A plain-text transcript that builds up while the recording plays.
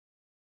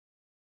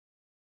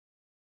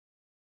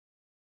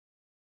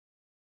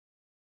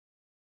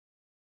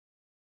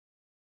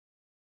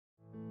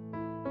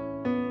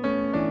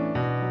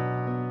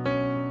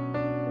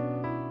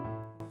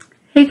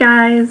Hey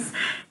guys,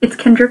 it's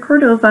Kendra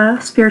Cordova,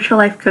 spiritual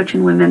life coach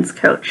and women's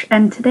coach,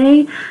 and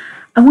today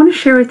I want to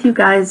share with you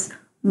guys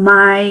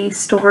my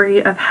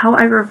story of how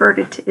I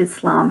reverted to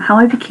Islam, how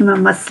I became a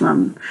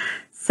Muslim.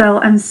 So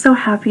I'm so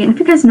happy, and if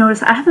you guys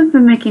notice, I haven't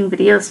been making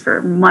videos for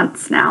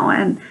months now,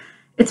 and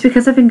it's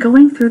because I've been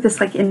going through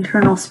this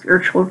internal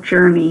spiritual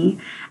journey,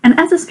 and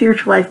as a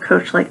spiritual life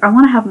coach, I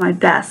want to have my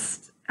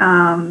best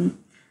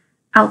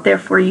out there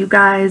for you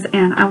guys,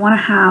 and I want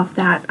to have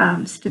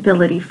that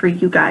stability for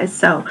you guys.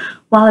 So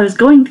while I was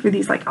going through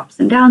these ups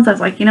and downs, I was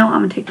like, I'm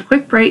gonna take a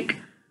quick break.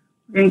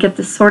 We're gonna get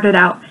this sorted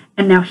out,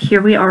 and now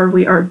here we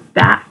are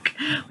back.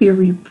 We are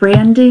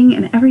rebranding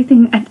and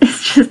everything, and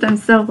it's just, I'm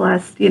so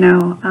blessed,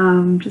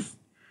 just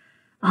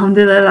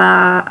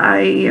alhamdulillah, I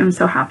am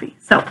so happy.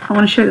 So I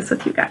want to share this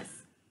with you guys.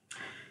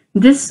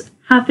 This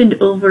happened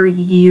over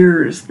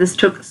years. This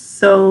took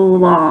so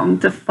long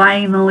to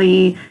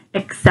finally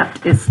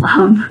accept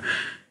Islam.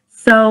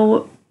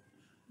 So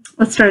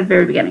let's start at the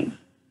very beginning.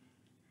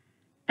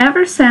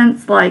 Ever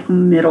since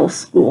middle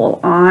school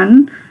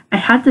on, I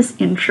had this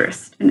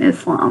interest in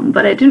Islam,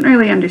 but I didn't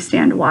really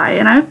understand why.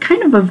 And I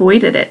kind of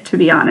avoided it, to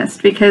be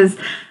honest, because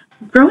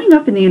growing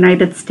up in the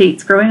United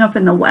States, growing up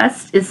in the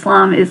West,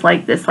 Islam is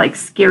this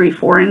scary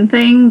foreign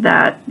thing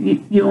that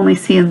you only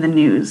see in the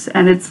news,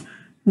 and it's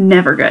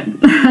never good.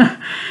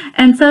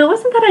 And so it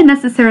wasn't that I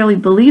necessarily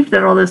believed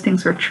that all those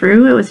things were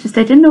true. It was just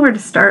I didn't know where to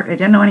start. I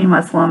didn't know any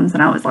Muslims,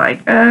 and I was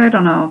like, I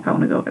don't know if I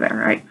want to go over there,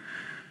 right?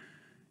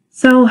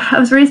 So I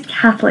was raised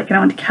Catholic, and I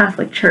went to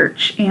Catholic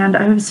church, and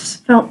I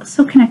felt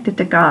so connected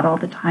to God all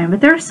the time.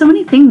 But there are so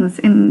many things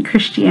in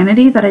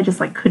Christianity that I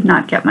just could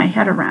not get my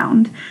head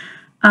around.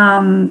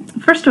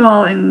 First of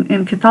all,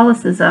 in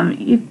Catholicism,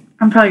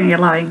 I'm probably gonna get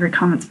a lot of angry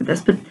comments for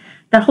this, but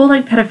that whole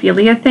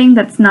pedophilia thing,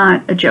 that's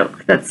not a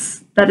joke.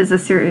 That is a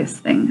serious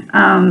thing.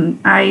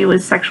 I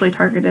was sexually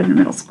targeted in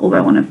middle school by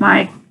one of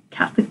my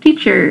Catholic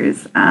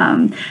teachers,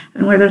 and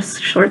wear those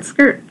short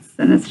skirts,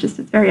 and it's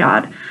very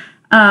odd.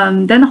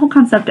 Then the whole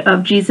concept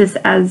of Jesus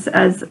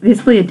as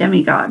basically a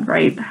demigod,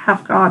 right?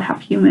 Half God,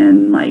 half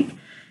human.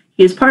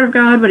 He is part of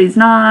God, but he's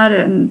not.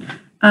 And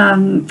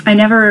I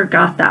never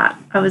got that.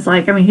 I was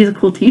he's a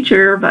cool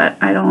teacher, but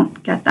I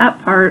don't get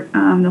that part.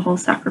 The whole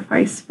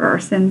sacrifice for our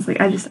sins,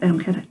 I don't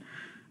get it.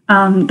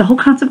 The whole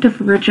concept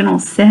of original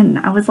sin,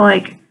 I was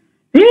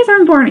babies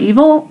aren't born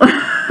evil.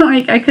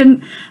 I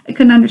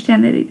couldn't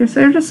understand it either.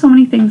 So there are just so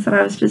many things that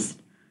I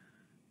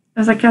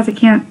was like, guys,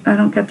 I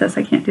don't get this.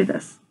 I can't do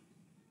this.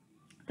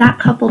 That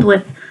coupled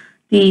with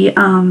the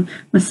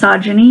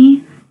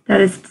misogyny that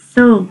is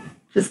so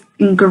just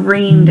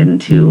ingrained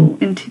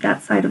into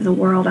that side of the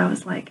world, I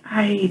was like,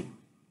 I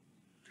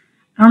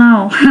don't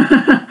know.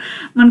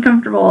 I'm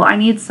uncomfortable. I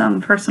need some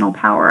personal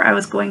power. I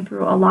was going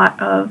through a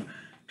lot of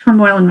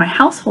turmoil in my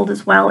household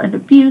as well, and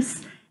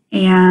abuse,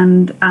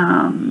 and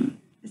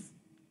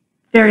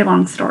very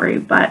long story,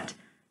 but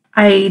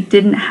I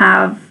didn't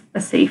have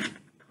a safe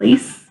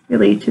place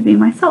really to be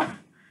myself.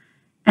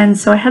 And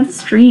so I had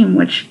this dream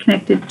which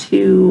connected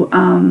to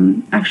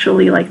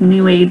actually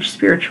New Age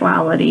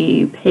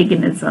spirituality,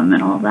 paganism,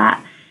 and all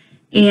that.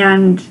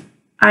 And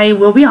I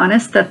will be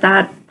honest that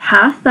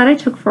path that I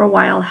took for a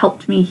while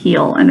helped me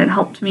heal, and it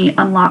helped me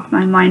unlock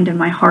my mind and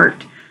my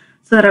heart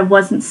so that I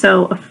wasn't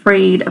so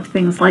afraid of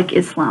things like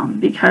Islam,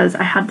 because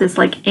I had this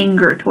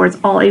anger towards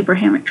all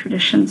Abrahamic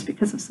traditions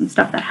because of some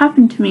stuff that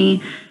happened to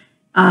me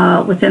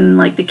within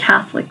the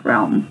Catholic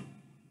realm.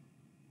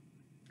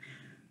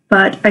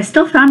 But I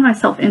still found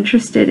myself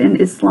interested in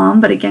Islam,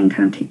 but again,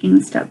 kind of taking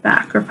a step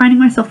back, or finding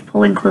myself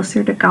pulling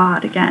closer to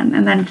God again,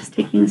 and then just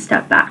taking a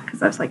step back,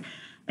 because I was like,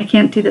 I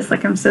can't do this.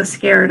 I'm so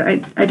scared.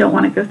 I don't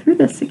want to go through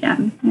this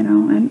again,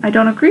 and I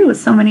don't agree with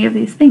so many of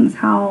these things.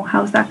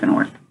 How's that going to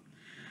work?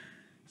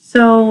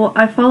 So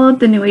I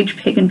followed the New Age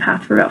pagan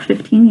path for about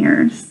 15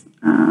 years,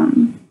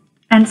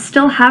 and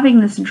still having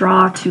this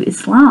draw to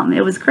Islam.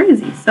 It was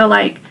crazy. So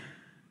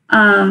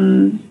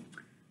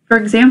for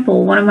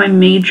example, one of my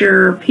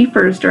major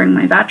papers during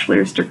my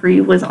bachelor's degree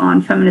was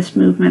on feminist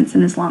movements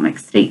in Islamic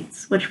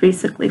states, which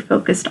basically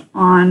focused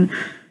on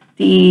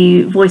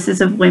the voices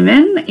of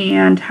women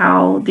and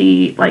how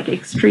the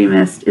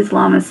extremist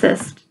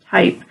Islamicist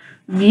type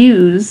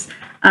views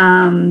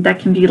that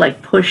can be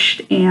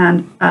pushed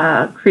and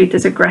create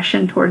this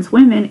aggression towards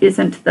women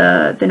isn't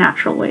the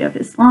natural way of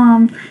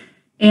Islam.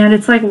 And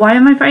it's why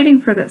am I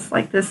fighting for this?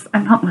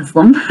 I'm not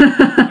Muslim.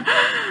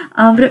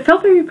 But it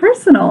felt very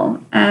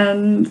personal.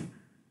 And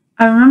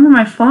I remember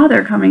my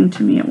father coming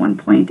to me at one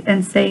point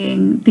and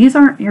saying, these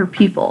aren't your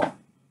people.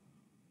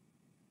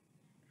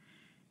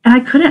 And I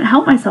couldn't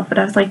help myself, but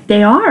I was like,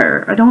 they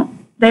are. I don't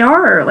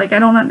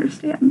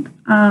understand.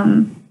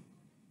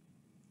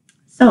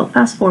 So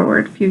fast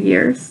forward a few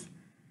years,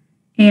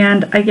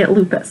 and I get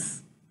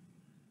lupus,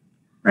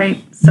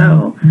 right?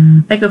 So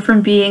I go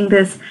from being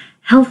this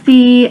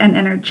healthy and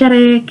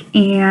energetic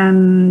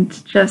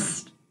and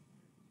just,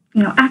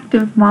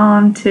 active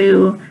mom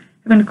to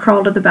having to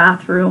crawl to the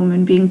bathroom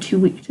and being too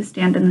weak to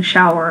stand in the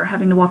shower,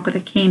 having to walk with a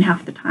cane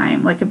half the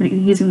time. I've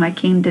been using my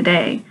cane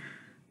today.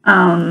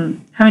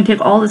 having to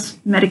take all this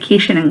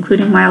medication,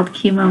 including mild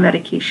chemo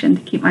medication,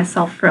 to keep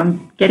myself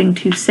from getting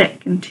too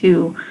sick and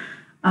too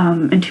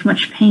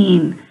much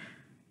pain.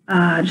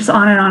 Just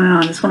on and on and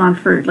on. This went on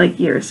for like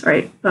years,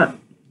 right? But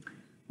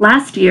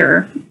last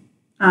year,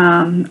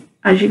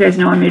 as you guys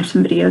know, I made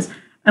some videos.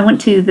 I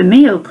went to the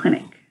Mayo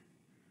Clinic,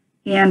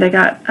 and I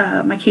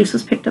got, my case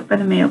was picked up by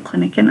the Mayo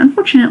Clinic, and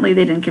unfortunately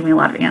they didn't give me a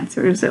lot of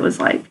answers. It was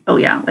like, oh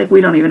yeah, like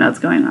we don't even know what's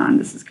going on.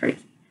 This is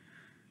crazy.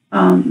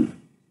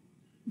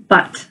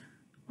 But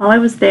while I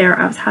was there,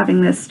 I was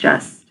having this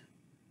just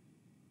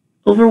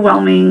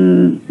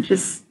overwhelming,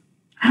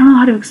 I don't know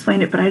how to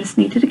explain it, but I just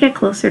needed to get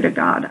closer to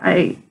God.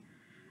 I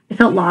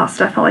felt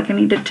lost. I felt like I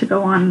needed to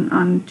go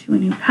on to a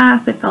new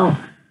path. I felt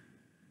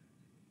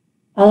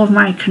all of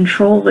my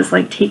control was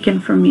like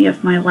taken from me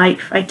of my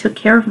life. I took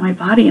care of my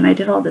body and I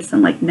did all this,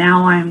 and like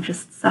now I'm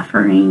just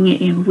suffering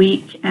and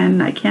weak,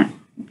 and I can't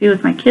be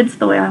with my kids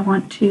the way I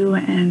want to,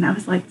 and I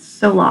was like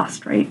so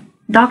lost, right?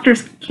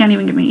 Doctors can't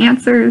even give me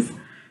answers.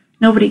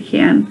 Nobody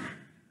can.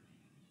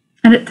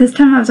 And at this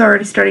time I was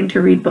already starting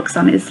to read books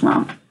on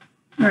Islam,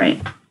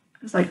 right? I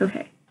was like,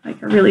 okay,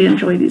 like I really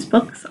enjoy these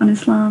books on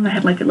Islam. I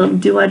had like a little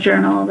dua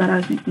journal that I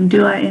was making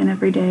dua in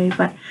every day,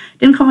 but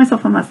didn't call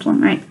myself a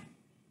Muslim, right?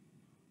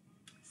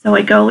 So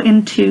I go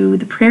into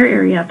the prayer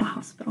area at the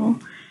hospital,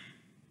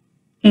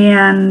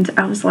 and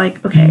I was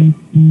like, okay,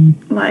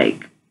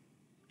 like,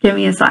 give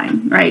me a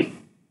sign, right?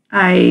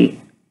 I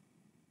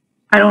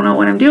don't know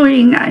what I'm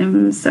doing.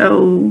 I'm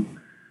so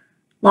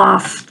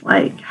lost,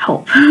 like,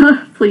 help,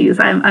 please,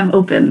 I'm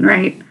open,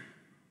 right?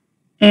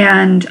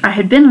 And I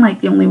had been like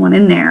the only one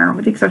in there,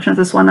 with the exception of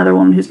this one other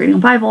woman who's reading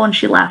the Bible, and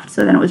she left,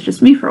 so then it was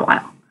just me for a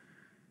while.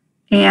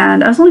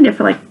 And I was only there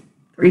for like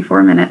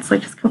 3-4 minutes,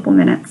 like just a couple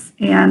minutes,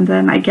 and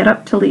then I get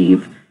up to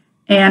leave,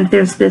 and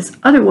there's this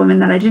other woman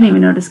that I didn't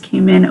even notice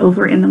came in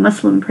over in the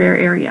Muslim prayer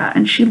area,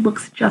 and she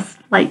looks just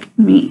like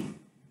me,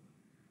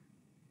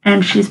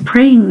 and she's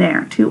praying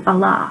there to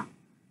Allah.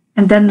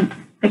 And then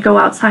I go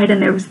outside,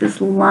 and there was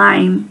this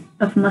line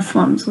of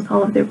Muslims with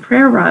all of their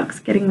prayer rugs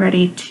getting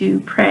ready to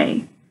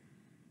pray,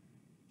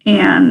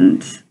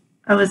 and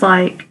I was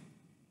like,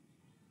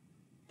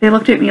 they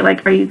looked at me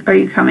like, are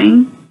you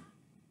coming?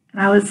 And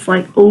I was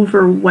like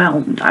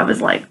overwhelmed. I was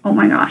like, oh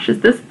my gosh,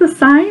 is this the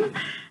sign?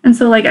 And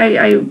so like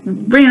I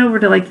ran over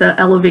to like the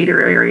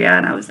elevator area,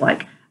 and I was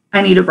like,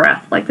 I need a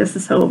breath. Like, this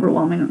is so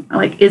overwhelming.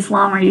 Like,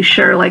 Islam, are you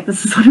sure? Like,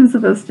 this is what I'm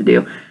supposed to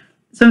do.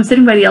 So I'm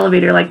sitting by the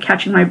elevator, like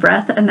catching my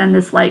breath, and then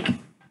this like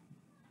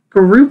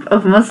group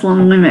of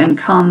Muslim women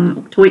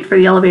come to wait for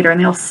the elevator, and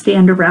they all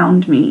stand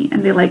around me,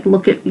 and they like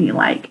look at me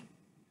like,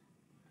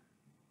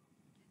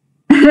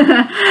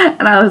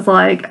 and I was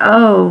like,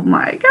 oh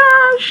my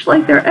gosh,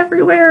 like they're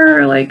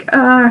everywhere, like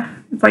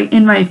it's like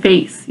in my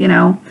face, you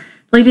know.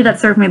 The lady that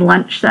served me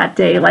lunch that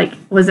day like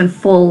was in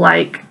full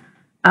like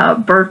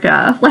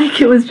burqa,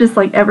 like it was just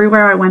like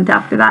everywhere I went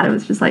after that, it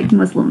was just like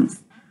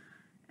Muslims.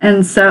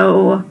 And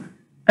so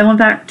I went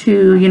back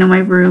to, you know, my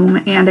room,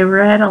 and I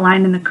read a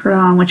line in the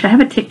Quran, which I have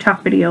a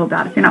TikTok video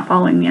about. If you're not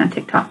following me on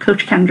TikTok,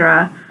 Coach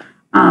Kendra,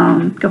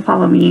 go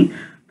follow me.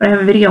 But I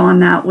have a video on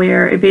that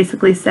where it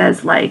basically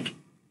says like,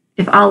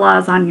 if Allah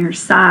is on your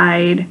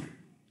side,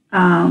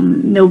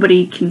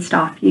 nobody can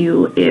stop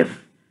you.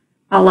 If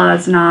Allah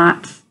is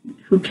not,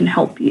 who can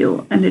help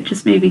you? And it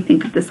just made me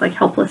think of this like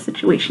helpless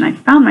situation I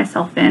found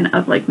myself in,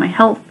 of like my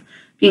health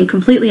being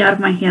completely out of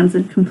my hands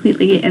and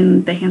completely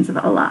in the hands of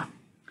Allah.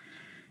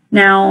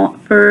 Now,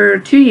 for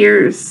 2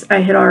 years, I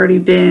had already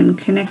been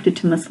connected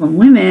to Muslim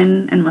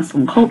women and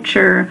Muslim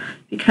culture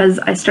because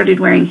I started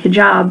wearing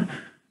hijab.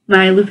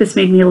 My lupus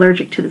made me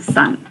allergic to the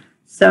sun.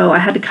 So I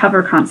had to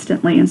cover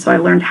constantly, and so I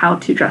learned how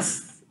to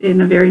dress in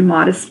a very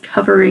modest,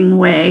 covering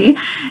way,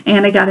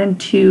 and I got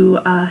into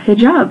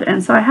hijab.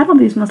 And so I had all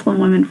these Muslim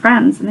women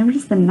friends, and they were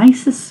just the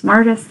nicest,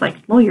 smartest, like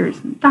lawyers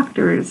and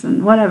doctors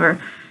and whatever,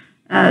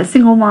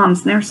 single moms,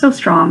 and they were so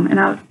strong. And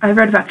I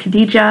read about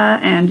Khadija,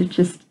 and it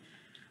just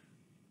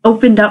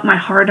opened up my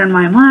heart and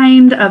my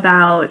mind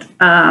about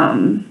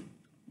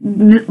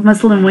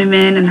Muslim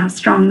women and how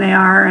strong they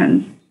are,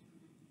 and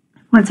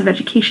points of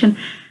education.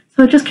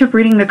 So I just kept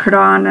reading the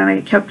Quran, and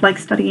I kept like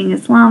studying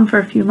Islam for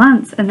a few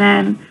months, and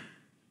then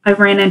I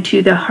ran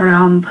into the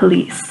Haram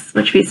police,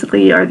 which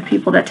basically are the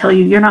people that tell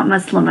you you're not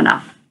Muslim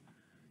enough.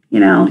 You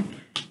know,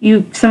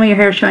 some of your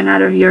hair showing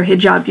out of your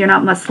hijab, you're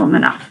not Muslim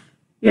enough.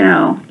 You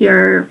know,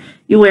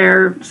 you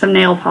wear some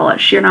nail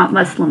polish, you're not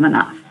Muslim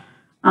enough.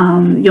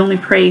 You only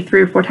pray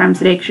 3 or 4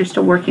 times a day because you're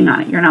still working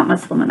on it, you're not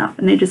Muslim enough.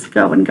 And they just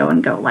go and go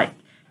and go, like,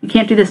 you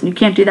can't do this and you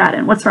can't do that,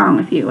 and what's wrong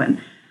with you? And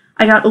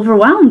I got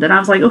overwhelmed, and I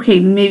was like, okay,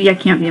 maybe I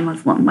can't be a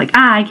Muslim. Like,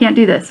 I can't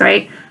do this,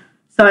 right?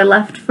 So I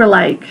left for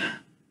like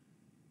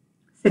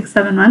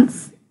 6-7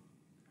 months.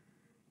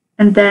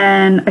 And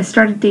then I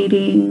started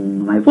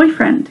dating my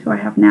boyfriend, who I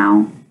have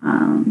now,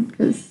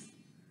 because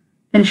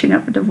finishing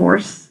up a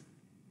divorce.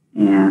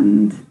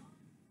 And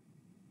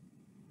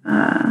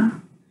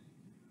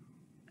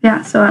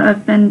yeah, so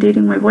I've been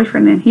dating my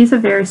boyfriend, and he's a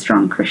very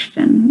strong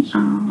Christian.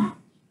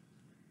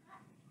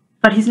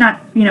 But he's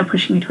not, you know,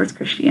 pushing me towards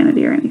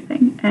Christianity or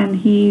anything. And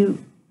he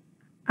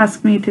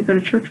asked me to go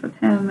to church with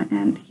him,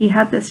 and he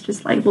had this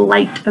just like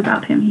light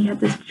about him. He had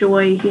this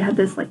joy. He had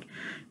this like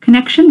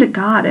connection to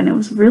God, and it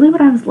was really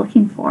what I was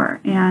looking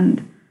for.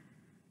 And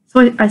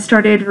so I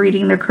started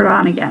reading the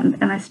Quran again,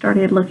 and I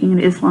started looking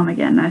at Islam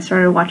again. I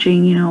started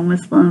watching,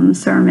 Muslim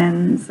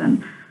sermons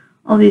and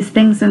all these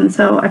things. And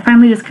so I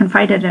finally just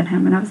confided in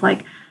him, and I was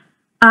like,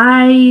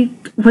 I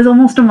was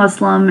almost a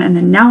Muslim, and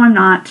then now I'm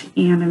not,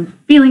 and I'm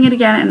feeling it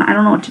again, and I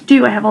don't know what to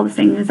do. I have all this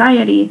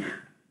anxiety.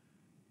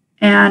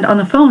 And on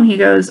the phone, he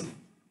goes,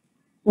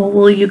 well,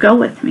 will you go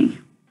with me?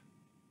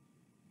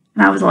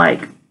 And I was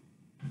like,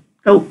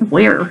 go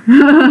where?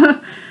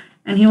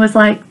 And he was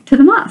like, to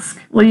the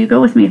mosque. Will you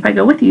go with me if I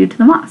go with you to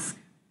the mosque?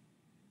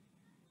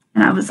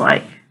 And I was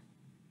like,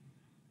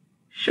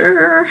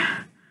 sure.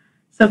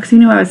 So, because he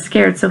knew I was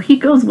scared. So he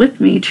goes with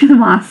me to the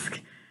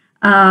mosque,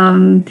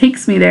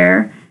 takes me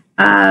there.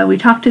 We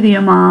talked to the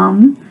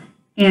imam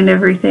and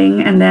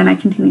everything. And then I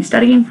continued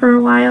studying for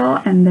a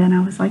while. And then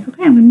I was like,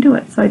 okay, I'm going to do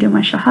it. So I do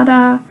my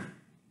shahada.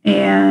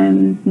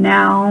 And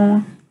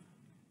now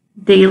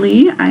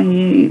daily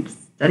I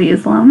study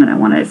Islam, and I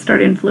want to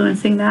start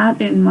influencing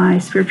that in my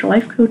spiritual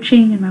life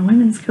coaching and my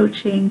women's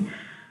coaching.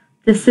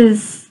 This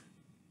has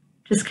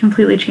just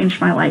completely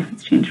changed my life.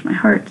 It's changed my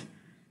heart.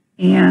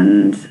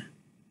 And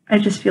I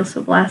just feel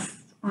so blessed,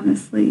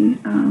 honestly.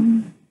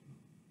 And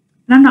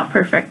I'm not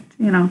perfect,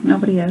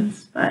 nobody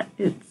is, but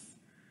it's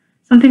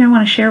something I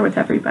want to share with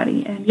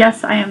everybody. And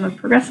yes, I am a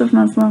progressive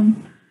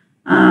Muslim.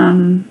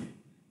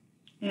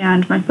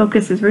 And my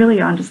focus is really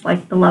on just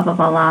like the love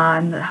of Allah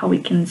and how we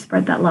can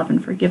spread that love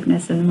and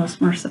forgiveness and the most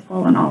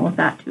merciful and all of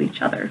that to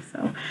each other.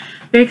 So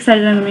very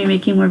excited. I'm going to be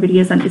making more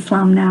videos on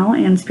Islam now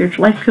and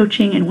spiritual life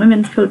coaching and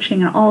women's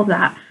coaching and all of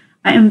that.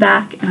 I am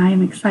back and I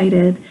am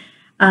excited.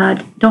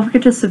 Don't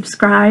forget to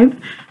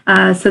subscribe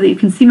so that you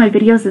can see my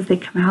videos as they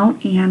come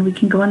out and we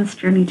can go on this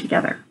journey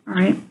together. All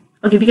right.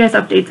 I'll give you guys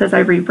updates as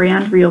I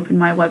rebrand, reopen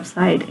my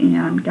website,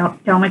 and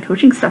get all my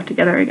coaching stuff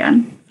together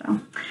again. So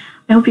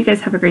I hope you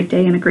guys have a great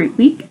day and a great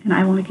week, and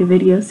I will make a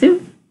video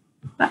soon.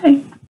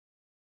 Bye.